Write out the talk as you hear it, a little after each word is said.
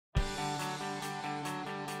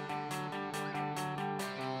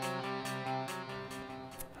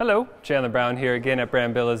Hello, Chandler Brown here again at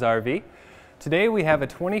Brambillas RV. Today we have a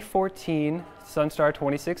 2014 Sunstar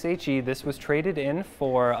 26HE. This was traded in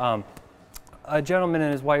for a gentleman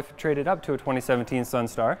and his wife traded up to a 2017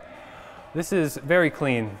 Sunstar. This is very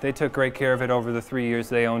clean. They took great care of it over the 3 years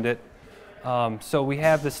they owned it. So we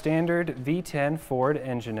have the standard V10 Ford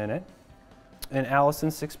engine in it, an Allison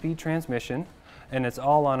 6-speed transmission, and it's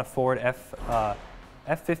all on a Ford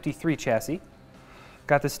F53 chassis.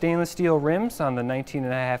 Got the stainless steel rims on the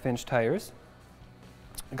 19.5-inch tires.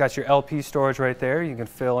 Got your LP storage right there. You can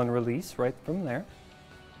fill and release right from there.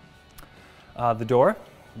 The door,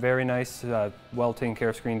 very nice, well taken care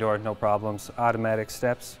of screen door, no problems. Automatic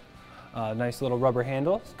steps, nice little rubber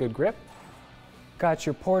handle, good grip. Got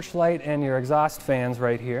your porch light and your exhaust fans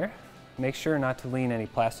right here. Make sure not to lean any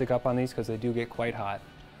plastic up on these because they do get quite hot.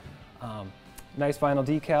 Nice vinyl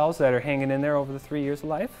decals that are hanging in there over the 3 years of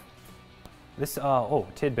life. This,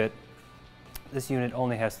 tidbit, this unit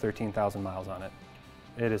only has 13,000 miles on it.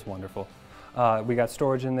 It is wonderful. We got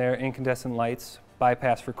storage in there, incandescent lights,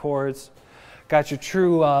 bypass for cords. Got your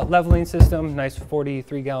true leveling system, nice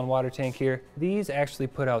 43-gallon water tank here. These actually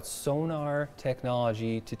put out sonar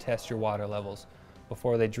technology to test your water levels.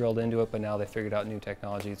 Before they drilled into it, but now they figured out new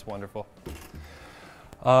technology. It's wonderful.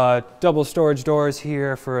 Double storage doors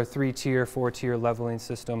here for a 3-tier, 4-tier leveling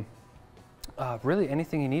system. Really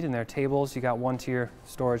anything you need in there. Tables, you got 1-tier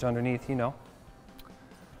storage underneath, you know.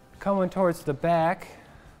 Coming towards the back,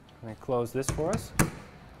 let me close this for us.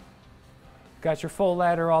 Got your full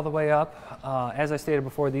ladder all the way up. As I stated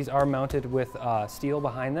before, these are mounted with steel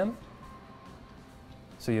behind them,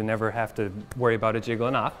 so you never have to worry about it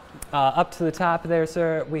jiggling off. Up to the top there,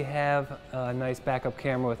 sir, we have a nice backup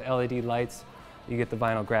camera with LED lights. You get the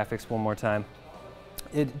vinyl graphics one more time.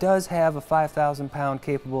 It does have a 5,000-pound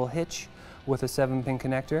capable hitch with a 7-pin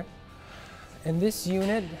connector. And this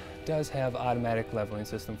unit does have automatic leveling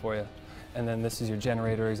system for you. And then this is your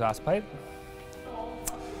generator exhaust pipe.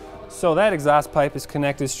 So that exhaust pipe is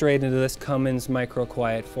connected straight into this Cummins micro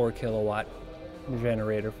quiet 4-kilowatt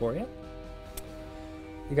generator for you.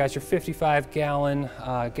 You got your 55-gallon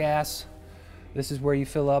gas. This is where you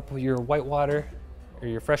fill up your white water, or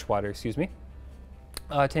your fresh water, excuse me.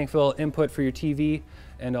 Tank fill input for your TV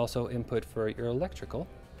and also input for your electrical.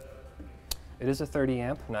 It is a 30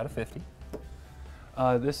 amp, not a 50.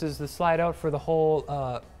 This is the slide out for the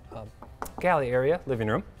whole galley area, living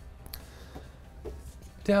room.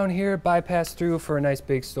 Down here, bypass through for a nice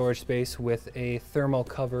big storage space with a thermal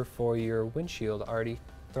cover for your windshield already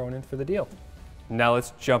thrown in for the deal. Now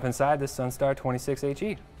let's jump inside this Sunstar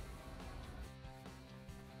 26HE.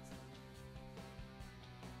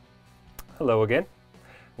 Hello again.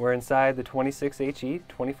 We're inside the 26HE,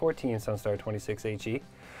 2014 Sunstar 26HE.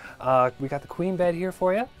 We got the queen bed here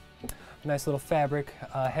for you. Nice little fabric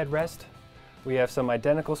headrest. We have some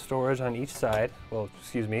identical storage on each side. Well,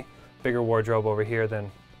 excuse me, bigger wardrobe over here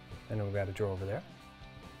than, and then we've got a drawer over there.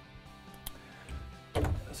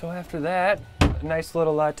 So after that, a nice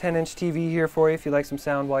little 10-inch TV here for you if you like some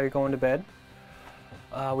sound while you're going to bed.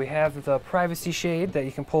 We have the privacy shade that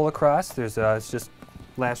you can pull across. There's it's just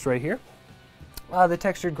latched right here. The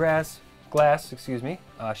textured glass,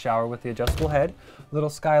 shower with the adjustable head. Little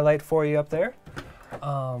skylight for you up there.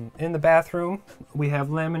 In the bathroom, we have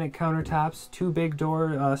laminate countertops, 2 big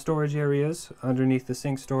door storage areas underneath the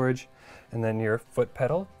sink storage, and then your foot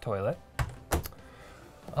pedal toilet.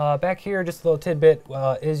 Back here, just a little tidbit,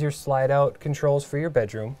 is your slide-out controls for your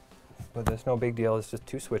bedroom, but there's no big deal. It's just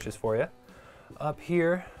 2 switches for you. Up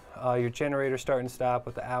here, your generator start and stop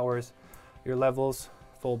with the hours, your levels,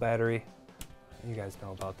 full battery. You guys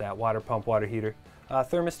know about that. Water pump, water heater.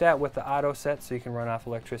 Thermostat with the auto set so you can run off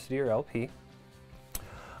electricity or LP.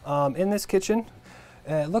 In this kitchen,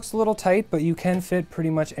 it looks a little tight, but you can fit pretty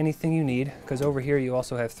much anything you need, because over here you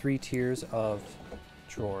also have 3 tiers of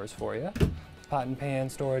drawers for you. Pot and pan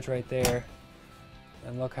storage right there.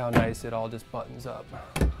 And look how nice it all just buttons up.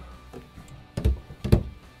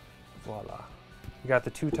 Voila. You got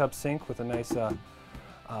the 2-tub sink with a nice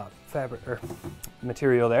fabric or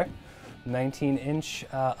material there. 19-inch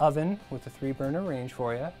oven with a 3-burner range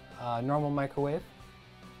for you. Normal microwave.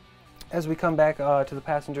 As we come back to the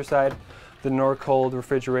passenger side, the Norcold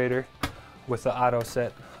refrigerator with the auto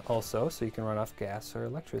set also, so you can run off gas or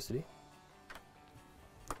electricity.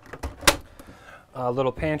 A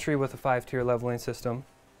little pantry with a 5-tier leveling system.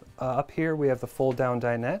 Up here we have the fold-down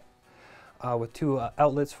dinette with 2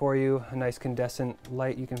 outlets for you, a nice condensate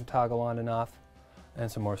light you can toggle on and off,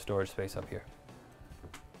 and some more storage space up here.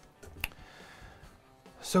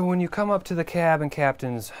 So when you come up to the cab and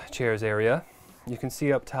captain's chairs area, you can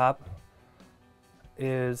see up top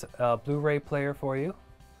is a Blu-ray player for you.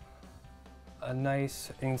 a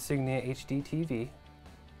nice Insignia HD TV.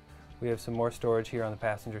 We have some more storage here on the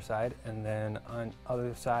passenger side, and then on the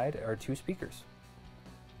other side are 2 speakers.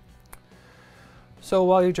 So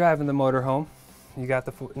while you're driving the motorhome, you got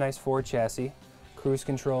the nice Ford chassis, cruise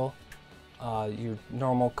control, your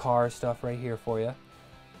normal car stuff right here for you.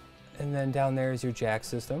 And then down there is your jack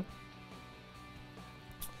system.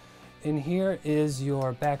 In here is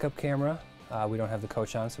your backup camera. We don't have the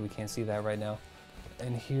coach on, so we can't see that right now.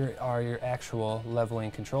 And here are your actual leveling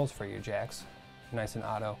controls for your jacks, nice and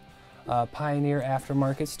auto. Pioneer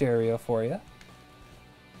aftermarket stereo for you.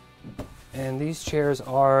 And these chairs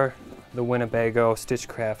are the Winnebago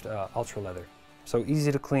Stitchcraft Ultra Leather. So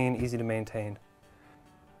easy to clean, easy to maintain.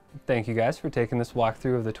 Thank you guys for taking this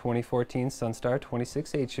walkthrough of the 2014 Sunstar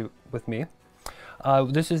 26HE with me.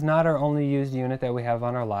 This is not our only used unit that we have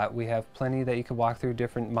on our lot. We have plenty that you can walk through,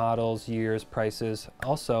 different models, years, prices.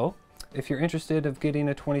 Also, if you're interested of getting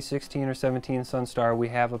a 2016 or 17 Sunstar, we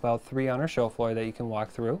have about 3 on our show floor that you can walk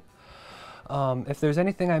through. If there's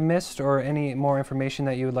anything I missed or any more information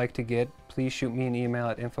that you would like to get, please shoot me an email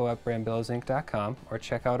at info@brambillasinc.com or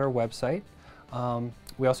check out our website.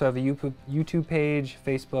 We also have a YouTube page,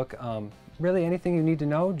 Facebook. Really anything you need to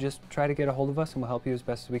know, just try to get a hold of us and we'll help you as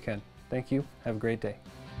best as we can. Thank you. Have a great day.